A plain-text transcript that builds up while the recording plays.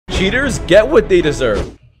cheaters get what they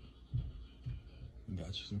deserve.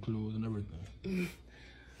 Got you some clothes and everything.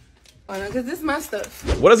 Because this is my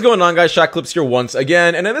stuff. What is going on, guys? Shak-Clips here once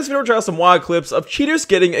again, and in this video we'll try out some wild clips of cheaters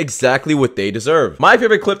getting exactly what they deserve. My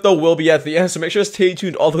favorite clip though will be at the end, so make sure to stay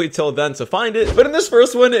tuned all the way till then to find it. But in this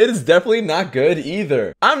first one, it is definitely not good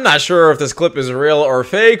either. I'm not sure if this clip is real or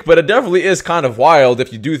fake, but it definitely is kind of wild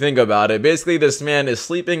if you do think about it. Basically, this man is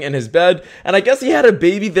sleeping in his bed, and I guess he had a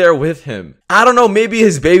baby there with him. I don't know, maybe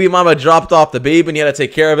his baby mama dropped off the baby and he had to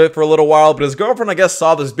take care of it for a little while, but his girlfriend, I guess,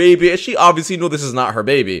 saw this baby and she obviously knew this is not her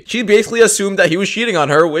baby. She basically assumed that he was cheating on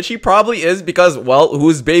her, which he probably is because, well,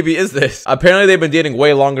 whose baby is this? Apparently, they've been dating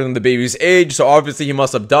way longer than the baby's age, so obviously he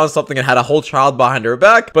must have done something and had a whole child behind her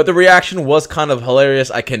back, but the reaction was kind of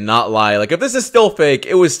hilarious, I cannot lie. Like, if this is still fake,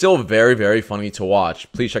 it was still very, very funny to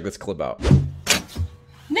watch. Please check this clip out. Nigga,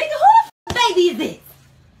 who the baby is this?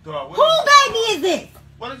 Who baby is this?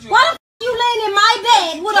 Why the you laying in my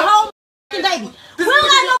bed with a whole baby? We don't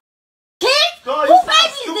got no kids? Who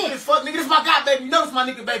baby is this? Fuck, nigga, this my guy, baby. You know this my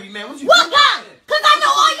nigga, baby, man. What guy? Cause I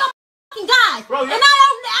know all your fucking guys. Bro, and I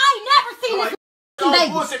ain't never seen this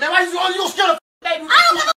baby. Bullshit, man. Why you scared of baby? I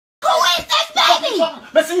don't give a who is this baby?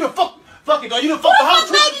 Man, so you the fuck it, dog. You the fuck the whole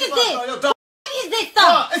truth. Who baby is this? Who baby is this,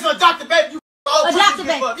 though? It's an adopted baby. Adopted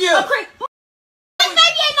baby. Yeah. This baby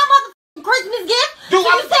ain't no motherfucking Christmas gift. So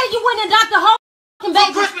you said you went and adopted a whole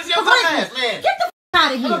baby Christmas, for Christmas. Man. Get the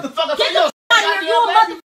out of here. Get the fuck out of here. You a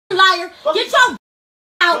motherfucking liar. Get your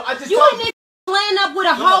out. You in this laying up with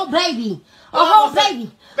a whole baby. A whole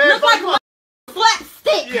baby. Look like a flat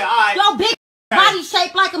stick. Yeah, alright. Your big body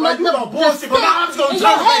shaped like a motherfucking stick. I'm just gonna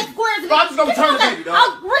your head squares. I'm just gonna return the baby,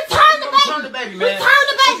 dog. Return the baby. Return the baby, man. Return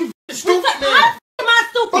the baby. Stupid, man. How am I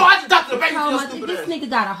stupid? Bro, I just adopted the baby. This nigga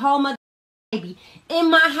got a whole mother baby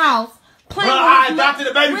in my house. Bro, I adopted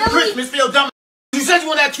the baby for Christmas. Feel dumb. You said you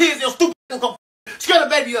want to have kids, you're stupid. Scare the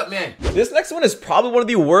baby up, man. This next one is probably one of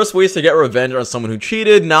the worst ways to get revenge on someone who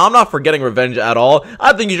cheated. Now, I'm not for getting revenge at all.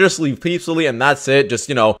 I think you just leave peacefully and that's it. Just,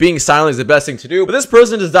 you know, being silent is the best thing to do. But this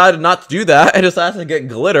person decided not to do that and decided to get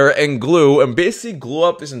glitter and glue and basically glue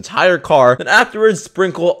up this entire car and afterwards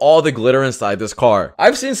sprinkle all the glitter inside this car.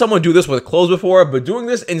 I've seen someone do this with clothes before, but doing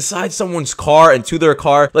this inside someone's car and to their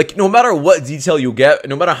car, like, no matter what detail you get,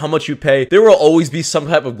 no matter how much you pay, there will always be some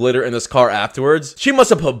type of glitter in this car afterwards. She must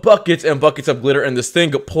have put buckets and buckets of glitter in this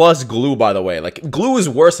thing, plus glue, by the way. Like, glue is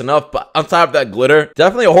worse enough, but on top of that, glitter,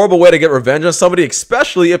 definitely a horrible way to get revenge on somebody,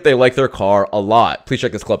 especially if they like their car a lot. Please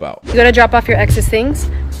check this clip out. You gotta drop off your ex's things,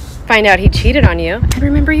 find out he cheated on you, and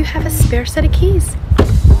remember you have a spare set of keys.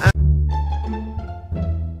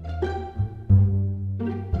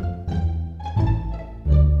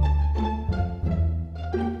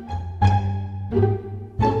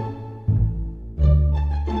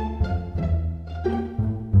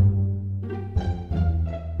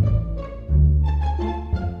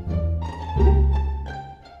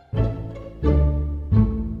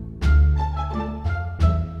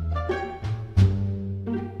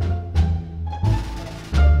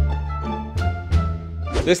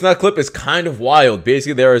 This next clip is kind of wild.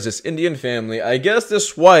 Basically, there is this Indian family. I guess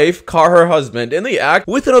this wife caught her husband in the act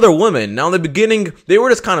with another woman. Now, in the beginning, they were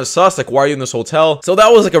just kind of sus, like, why are you in this hotel? So that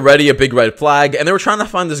was like already a big red flag, and they were trying to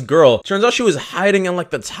find this girl. Turns out she was hiding in like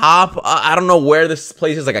the top. I don't know where this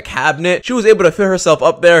place is, like a cabinet. She was able to fit herself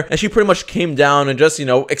up there, and she pretty much came down and just, you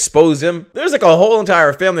know, exposed him. There's like a whole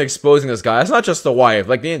entire family exposing this guy. It's not just the wife.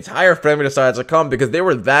 Like, the entire family decided to come because they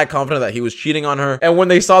were that confident that he was cheating on her. And when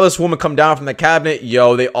they saw this woman come down from the cabinet,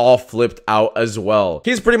 yo, they all flipped out as well.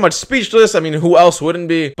 He's pretty much speechless. I mean, who else wouldn't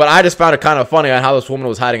be? But I just found it kind of funny on how this woman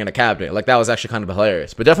was hiding in a cabinet. Like, that was actually kind of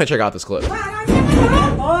hilarious. But definitely check out this clip.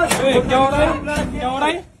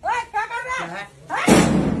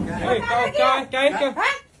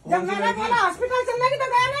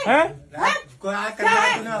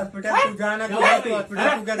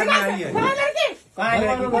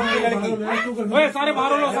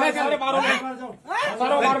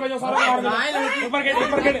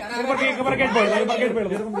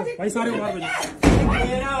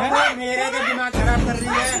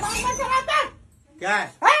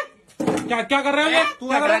 क्या कर रहे हो ये? तू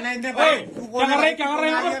क्या कर रहा है? क्या कर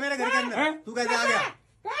रहे हैं? मेरे घर के अंदर तू कैसे आ गया?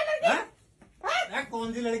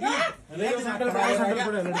 कौन सी लड़की? अरे ऊपर क्या कर रही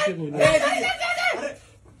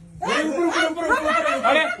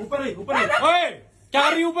है ऊपर ये? क्या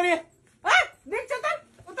कर रही है ऊपर है?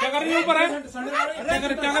 क्या कर रही है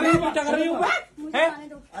ऊपर? क्या कर रही है ऊपर?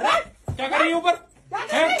 क्या कर रही है ऊपर?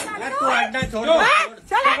 तू अड्डा छोड़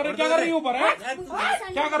क्या कर रही है ऊपर है?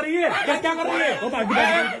 क्या कर रही है? क्या कर रही है?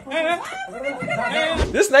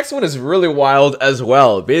 This next one is really wild as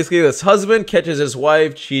well. Basically, this husband catches his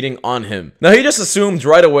wife cheating on him. Now, he just assumed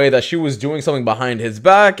right away that she was doing something behind his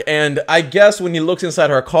back, and I guess when he looks inside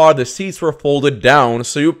her car, the seats were folded down,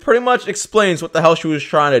 so it pretty much explains what the hell she was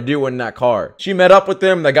trying to do in that car. She met up with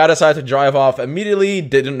him, the guy decided to drive off immediately,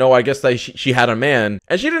 didn't know, I guess, that she had a man,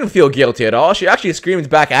 and she didn't feel guilty at all. She actually screamed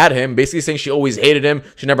back at him, basically saying she always hated him,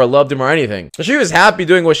 she never loved him or anything. So she was happy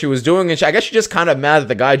doing what she was doing, and I guess she's just kind of mad that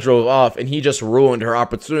the guy drove off, and he just ruined her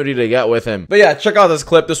opportunity to get with him. But yeah, check out this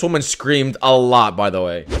clip. This woman screamed a lot, by the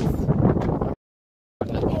way. Who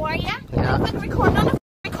are ya? Yeah. Record. None of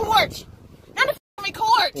record. None of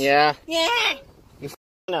record. Yeah. Yeah. You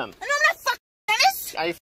them. And I'm not fucking Dennis. Are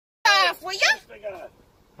you Off, will ya?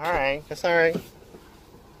 Alright, that's alright.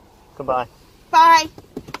 Goodbye. Bye.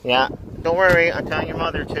 Yeah. Don't worry, I'm telling your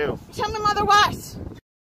mother too. Tell my mother what?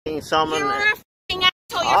 Someone You're a that. fucking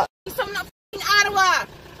asshole. You're fucking someone of fucking Ottawa.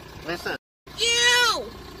 Listen, You.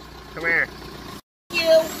 come here.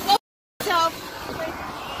 You. Go yourself.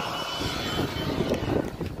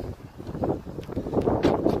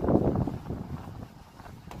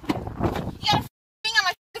 You got a thing on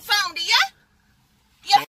my phone, do ya? You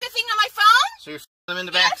got a thing on my phone? So you're them in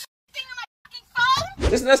the back. Thing on my fucking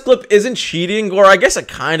phone? This next clip isn't cheating, or I guess it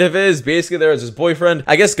kind of is. Basically, there was his boyfriend.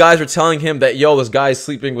 I guess guys were telling him that, yo, this guy's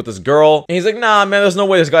sleeping with this girl. And he's like, nah, man, there's no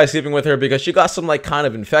way this guy's sleeping with her because she got some, like, kind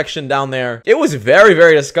of infection down there. It was very,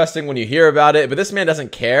 very disgusting when you hear about it, but this man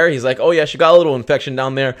doesn't care. He's like, oh, yeah, she got a little infection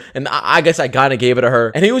down there, and I guess I kind of gave it to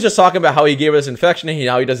her. And he was just talking about how he gave her this infection and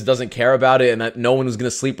how he doesn't care about it and that no one was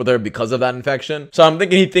going to sleep with her because of that infection. So I'm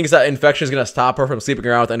thinking he thinks that infection is going to stop her from sleeping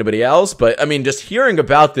around with anybody else. But, I mean, just hearing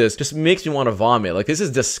about this just makes me want to vomit. Like, this is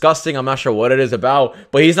disgusting. I'm not sure what it is about,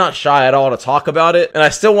 but he's not shy at all to talk about it. And I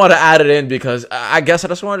still want to add it in because I guess I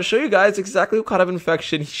just wanted to show you guys exactly what kind of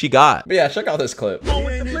infection she got. But yeah, check out this clip. He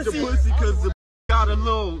ain't hit the pussy because the got a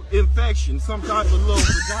little infection, some type of little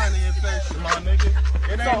vagina infection, my nigga.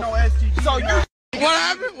 It ain't no STD. So What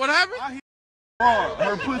happened? What happened?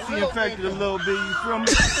 her pussy infected a little bit, you feel me?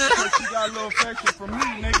 She got a little infection from me,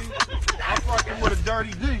 nigga. I'm fucking with a dirty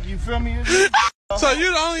dick, you feel me? So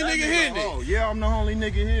you the only nigga hitting it? Oh, yeah, I'm the only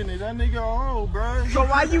nigga hitting it. That nigga a hoe, bro. So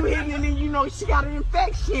why you hitting it and you know she got an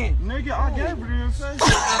infection? Nigga, I gave her the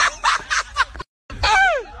infection.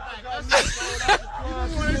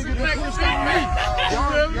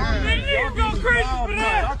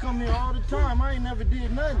 I come here all the time. I ain't never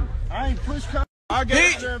did nothing. I ain't push. I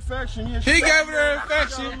gave her the infection. Yeah, He gave her the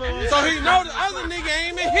infection, so he know the other nigga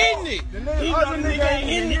ain't even hitting it. The other nigga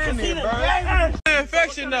ain't hitting it, bro. The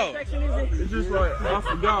infection though. It's just like, I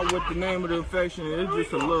forgot what the name of the infection is. It's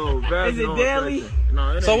just a little vaginal Is it deadly? infection. No,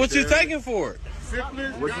 it ain't So what you deadly. taking for it?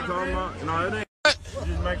 Syphilis? What you talking about? No, it ain't. Just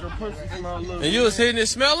make her pussy smell a little. And you was hitting it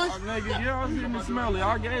smelling? Nigga, yeah, I was hitting it smelly.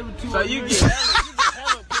 I gave it to her. So you get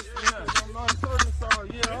hella pussy.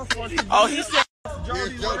 Yeah, Oh, he said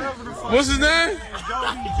What's his name?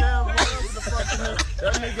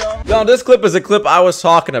 Now, this clip is a clip I was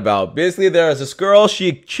talking about. Basically, there is this girl,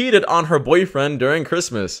 she cheated on her boyfriend during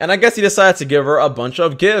Christmas. And I guess he decided to give her a bunch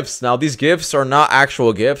of gifts. Now, these gifts are not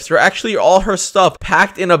actual gifts. They're actually all her stuff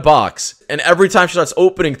packed in a box. And every time she starts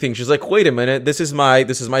opening things, she's like, wait a minute, this is my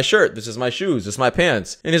shirt, this is my shoes, this is my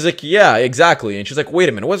pants. And he's like, yeah, exactly. And she's like, wait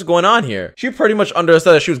a minute, what's going on here? She pretty much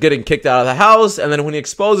understood that she was getting kicked out of the house. And then when he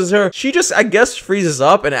exposes her, she just, I guess, freezes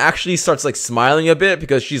up and actually starts like smiling a bit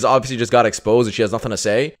because she's obviously just got exposed and she has nothing to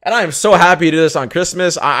say. And I am so happy to do this on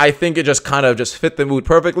Christmas. I think it just kind of just fit the mood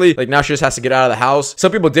perfectly. Like now she just has to get out of the house.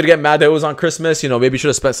 Some people did get mad that it was on Christmas. You know, maybe should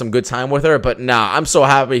have spent some good time with her. But nah, I'm so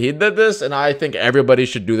happy he did this. And I think everybody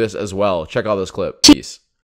should do this as well. Check out this clip. Peace.